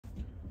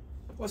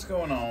What's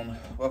going on?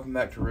 Welcome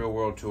back to Real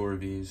World Tool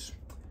Reviews.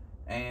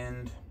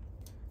 And,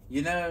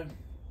 you know,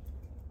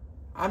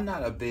 I'm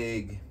not a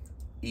big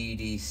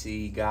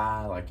EDC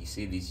guy. Like, you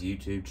see these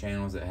YouTube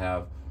channels that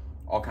have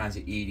all kinds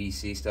of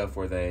EDC stuff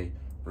where they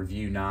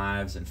review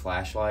knives and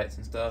flashlights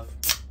and stuff.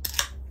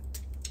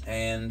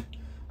 And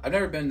I've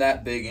never been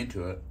that big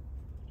into it.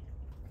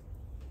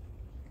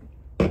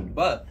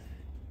 But,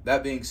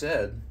 that being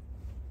said,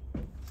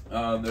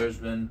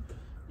 there's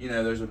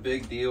a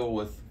big deal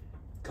with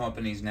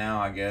companies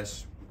now, I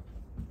guess,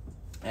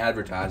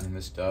 advertising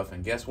this stuff,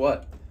 and guess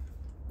what?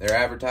 They're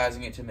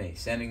advertising it to me,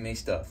 sending me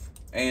stuff.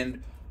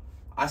 And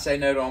I say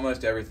no to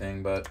almost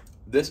everything, but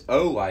this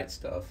Olight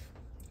stuff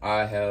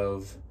I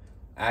have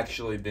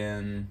actually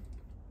been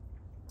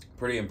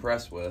pretty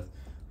impressed with.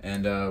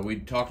 And we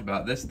talked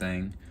about this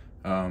thing,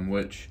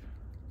 which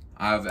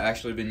I've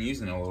actually been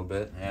using a little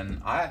bit,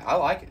 and I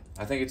like it.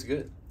 I think it's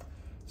good.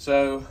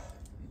 So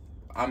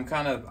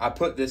I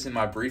put this in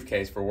my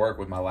briefcase for work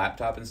with my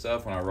laptop and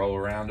stuff when I roll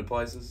around to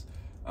places.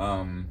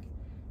 You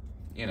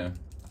know,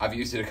 I've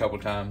used it a couple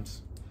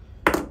times.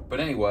 But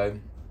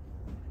anyway,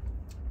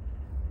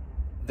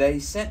 they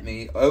sent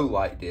me,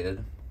 Olight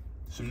did,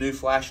 some new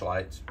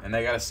flashlights, and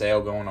they got a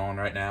sale going on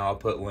right now. I'll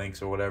put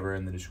links or whatever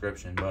in the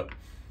description. But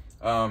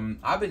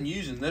I've been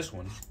using this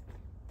one.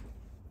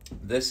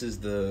 This is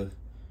the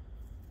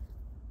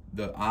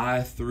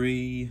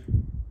i3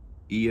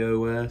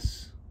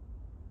 EOS.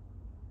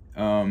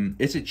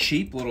 It's a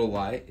cheap little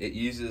light. It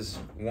uses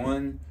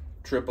one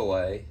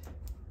AAA,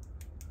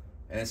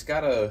 and it's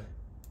got a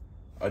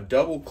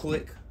double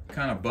click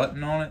kind of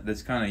button on it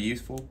that's kind of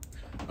useful.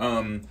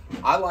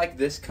 I like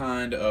this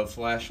kind of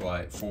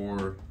flashlight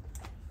for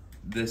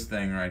this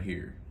thing right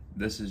here.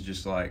 This is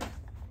just like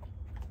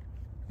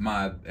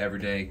my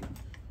everyday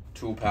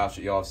tool pouch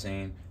that y'all have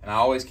seen, and I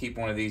always keep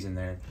one of these in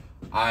there.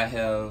 I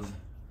have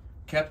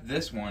kept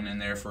this one in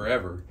there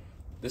forever.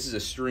 This is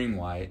a stream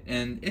light,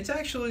 and it's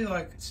actually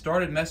like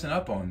started messing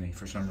up on me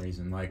for some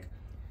reason. Like,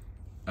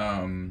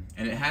 and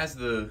it has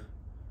the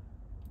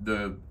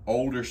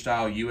older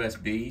style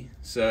USB.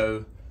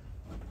 So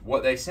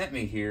what they sent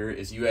me here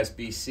is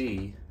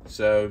USB-C.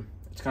 So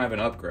it's kind of an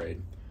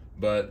upgrade.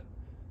 But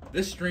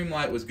this stream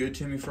light was good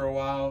to me for a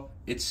while.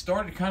 It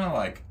started kind of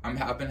like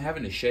I've been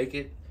having to shake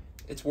it.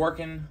 It's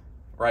working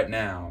right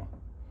now,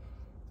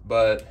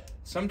 but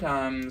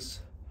sometimes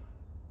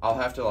I'll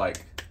have to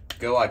like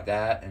go like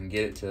that and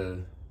get it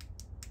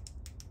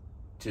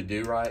to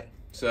do right.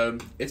 So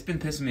it's been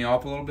pissing me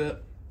off a little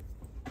bit,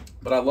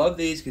 but I love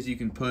these because you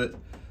can put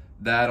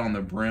that on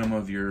the brim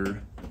of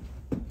your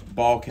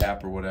ball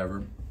cap or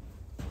whatever.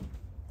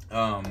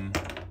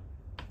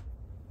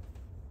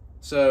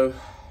 So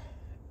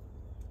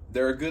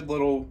they're a good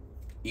little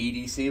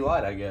EDC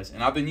light, I guess,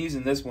 and I've been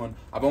using this one.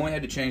 I've only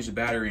had to change the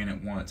battery in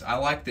it once. I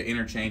like the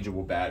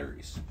interchangeable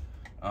batteries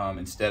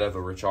instead of a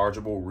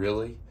rechargeable,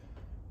 really,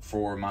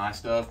 for my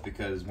stuff,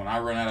 because when I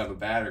run out of a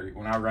battery,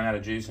 when I run out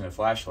of juice in a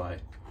flashlight,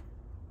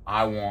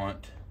 I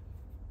want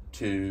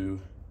to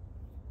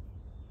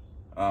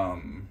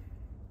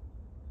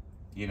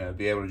you know,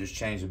 be able to just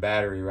change the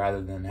battery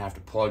rather than have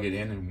to plug it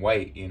in and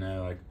wait. You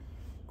know, like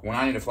when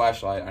I need a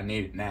flashlight, I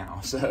need it now.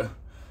 So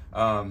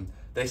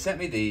they sent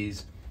me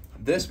these.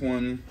 This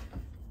one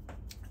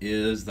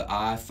is the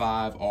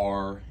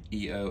i5R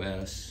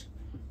EOS.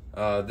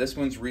 This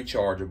one's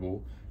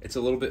rechargeable. It's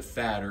a little bit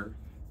fatter,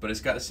 but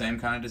it's got the same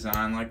kind of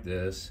design like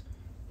this.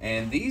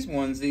 And these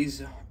ones,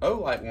 these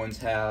Olight ones,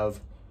 have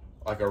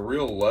like a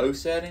real low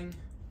setting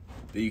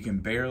that you can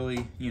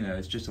barely, you know,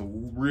 it's just a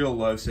real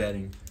low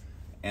setting,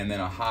 and then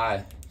a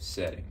high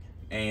setting.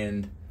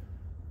 And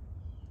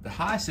the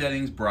high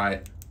setting's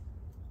bright.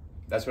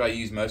 That's what I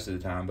use most of the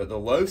time. But the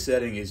low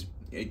setting is,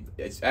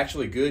 it's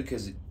actually good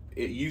because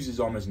it uses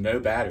almost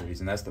no batteries,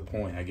 and that's the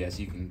point, I guess.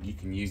 You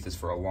can use this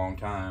for a long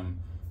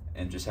time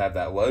and just have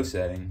that low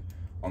setting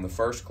on the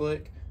first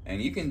click. And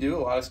you can do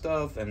a lot of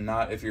stuff, and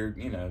not if you're,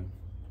 you know,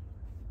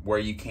 where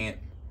you can't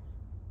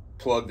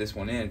plug this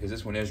one in, because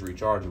this one is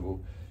rechargeable.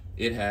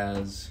 It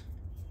has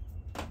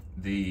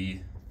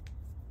the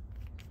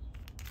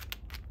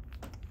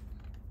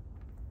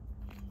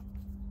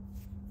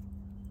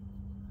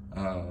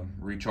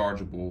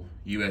rechargeable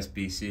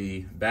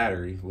USB-C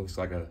battery. Looks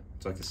like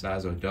it's like the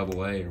size of a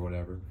AA or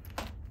whatever.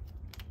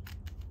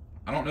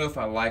 I don't know if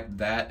I like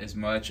that as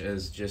much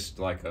as just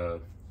like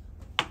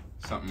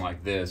something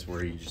like this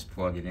where you just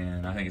plug it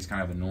in. I think it's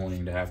kind of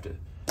annoying to have to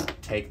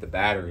take the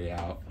battery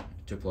out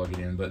to plug it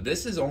in. But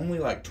this is only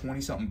like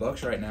 20-something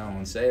bucks right now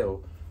on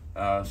sale.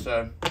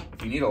 So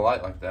if you need a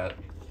light like that,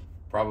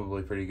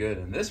 probably pretty good.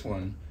 And this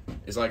one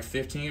is like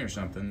 15 or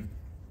something.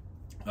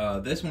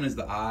 This one is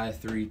the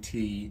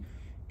i3T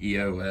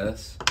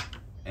EOS,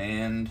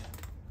 and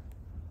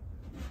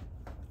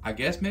I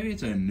guess maybe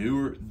it's a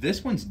newer,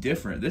 this one's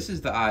different. This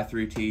is the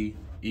i3T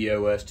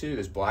EOS too,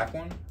 this black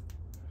one.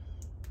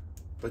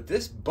 But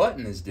this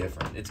button is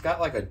different. It's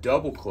got like a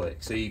double click,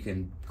 so you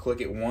can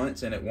click it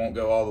once and it won't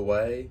go all the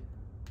way.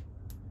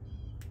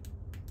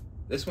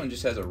 This one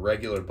just has a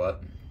regular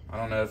button. I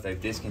don't know if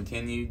they've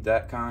discontinued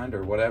that kind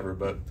or whatever,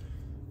 but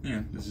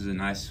Yeah, this is a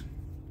nice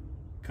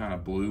kind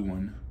of blue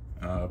one.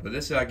 But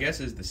this, I guess,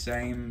 is the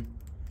same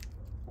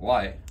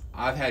light.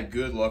 I've had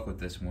good luck with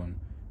this one.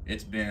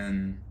 It's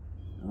been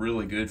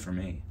really good for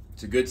me.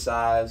 It's a good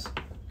size,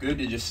 good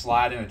to just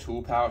slide in a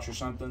tool pouch or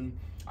something.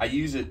 I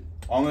use it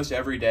almost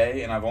every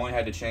day, and I've only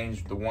had to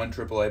change the one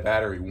AAA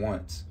battery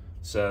once.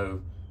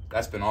 So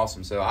that's been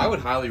awesome. So I would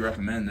highly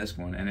recommend this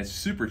one, and it's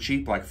super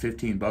cheap, like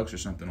 15 bucks or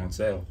something on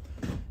sale.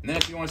 And then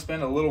if you want to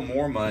spend a little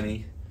more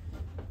money,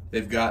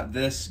 they've got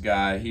this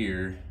guy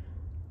here,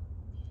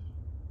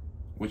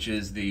 which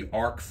is the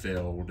arc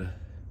filled,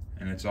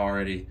 and it's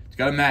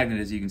got a magnet,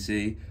 as you can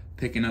see,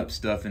 picking up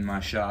stuff in my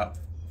shop,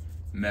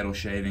 metal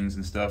shavings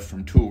and stuff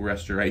from tool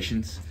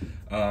restorations.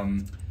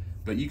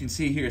 But you can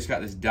see here it's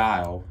got this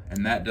dial,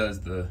 and that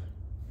does the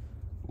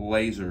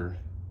laser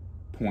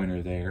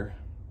pointer there.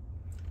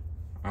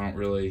 I don't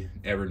really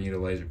ever need a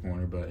laser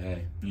pointer, but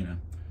hey, you know.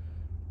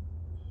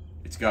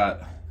 It's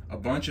got a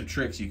bunch of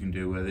tricks you can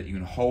do with it. You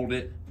can hold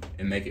it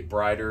and make it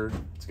brighter.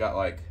 It's got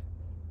like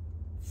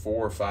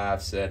 4 or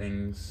 5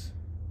 settings.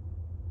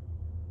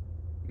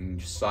 You can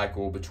just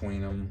cycle between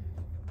them.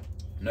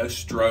 No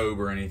strobe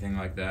or anything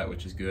like that,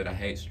 which is good. I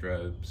hate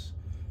strobes.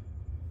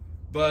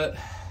 But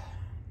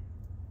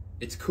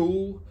it's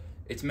cool.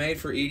 It's made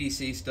for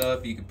EDC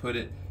stuff. You can put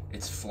it,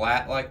 it's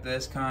flat like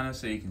this kind of,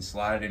 so you can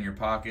slide it in your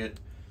pocket.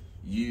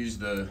 Use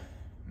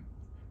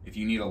if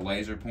you need a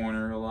laser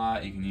pointer a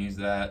lot, you can use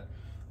that.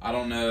 I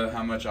don't know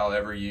how much I'll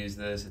ever use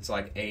this. It's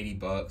like 80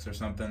 bucks or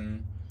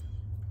something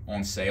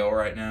on sale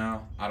right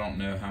now. I don't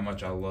know how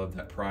much I love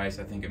that price.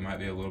 I think it might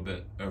be a little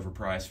bit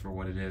overpriced for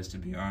what it is, to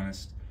be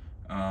honest.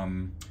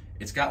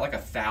 It's got like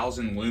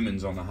 1,000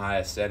 lumens on the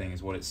highest setting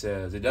is what it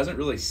says. It doesn't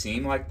really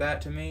seem like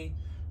that to me.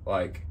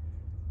 Like,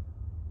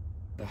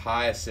 the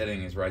highest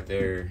setting is right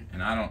there,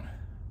 and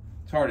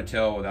it's hard to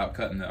tell without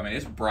cutting I mean,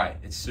 it's bright.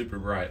 It's super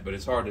bright, but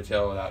it's hard to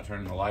tell without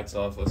turning the lights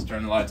off. Let's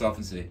turn the lights off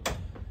and see.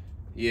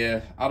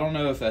 Yeah, I don't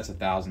know if that's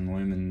 1,000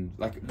 lumen.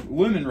 Like,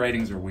 lumen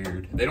ratings are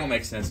weird. They don't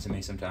make sense to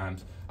me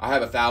sometimes. I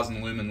have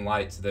 1,000 lumen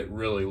lights that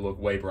really look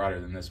way brighter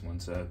than this one,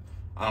 so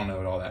I don't know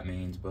what all that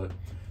means. But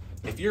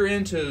if you're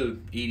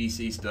into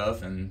EDC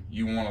stuff and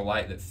you want a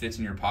light that fits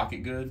in your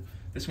pocket good,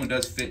 this one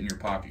does fit in your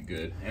pocket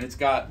good. And it's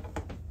got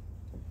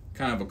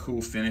kind of a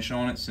cool finish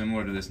on it,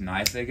 similar to this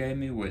knife they gave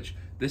me, which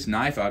this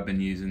knife I've been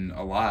using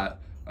a lot.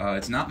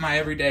 It's not my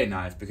everyday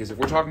knife, because if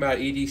we're talking about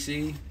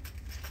EDC,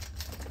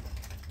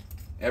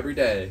 every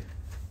day,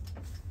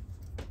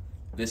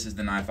 this is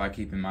the knife I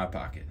keep in my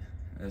pocket.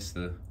 That's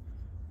the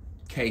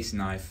case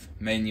knife,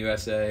 made in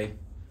USA.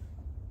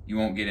 You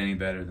won't get any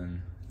better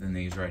than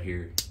these right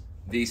here.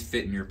 These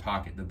fit in your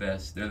pocket the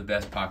best. They're the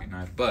best pocket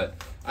knife. But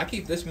I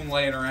keep this one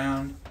laying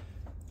around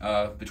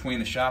between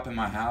the shop and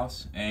my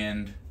house,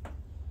 and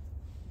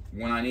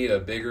when I need a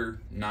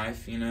bigger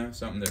knife, you know,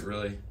 something that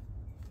really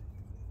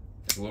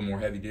is a little more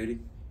heavy duty,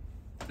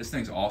 this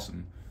thing's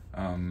awesome.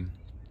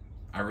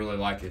 I really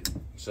like it.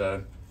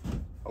 So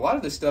a lot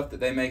of the stuff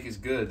that they make is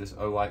good, this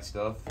Olight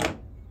stuff.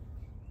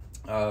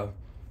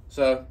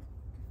 So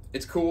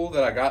it's cool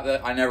that I got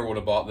that. I never would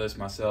have bought this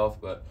myself,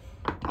 but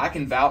I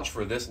can vouch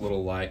for this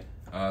little light.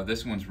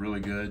 This one's really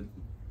good.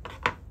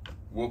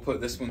 We'll put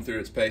this one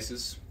through its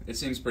paces. It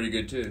seems pretty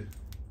good too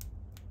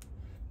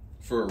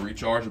for a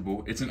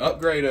rechargeable. It's an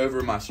upgrade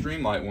over my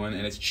Streamlight one,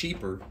 and it's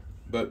cheaper,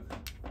 but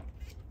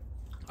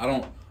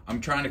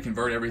I'm trying to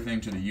convert everything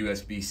to the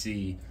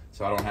USB-C,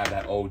 so I don't have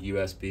that old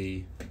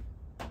USB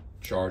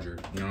charger,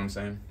 you know what I'm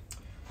saying?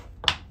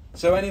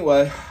 So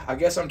anyway, I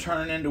guess I'm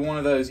turning into one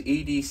of those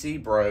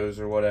EDC bros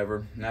or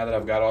whatever, now that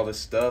I've got all this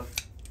stuff,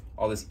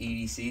 all this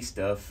EDC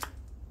stuff.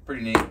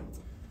 Pretty neat.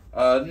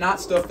 Not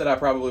stuff that I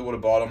probably would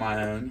have bought on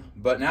my own,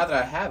 but now that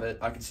I have it,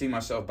 I can see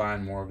myself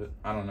buying more of it.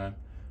 I don't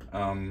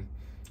know.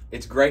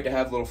 It's great to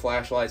have little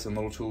flashlights and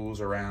little tools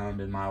around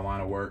in my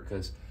line of work,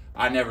 because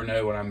I never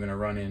know when I'm going to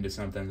run into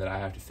something that I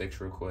have to fix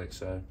real quick.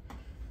 So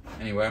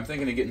anyway, I'm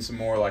thinking of getting some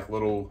more like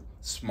little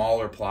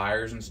smaller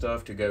pliers and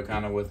stuff to go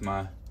kind of with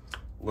my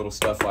little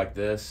stuff like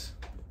this,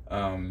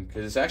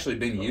 because it's actually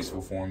been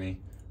useful for me,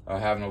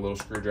 having a little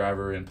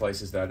screwdriver in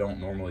places that I don't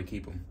normally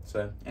keep them.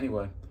 So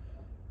anyway,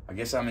 I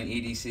guess I'm an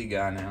EDC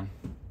guy now.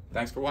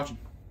 Thanks for watching.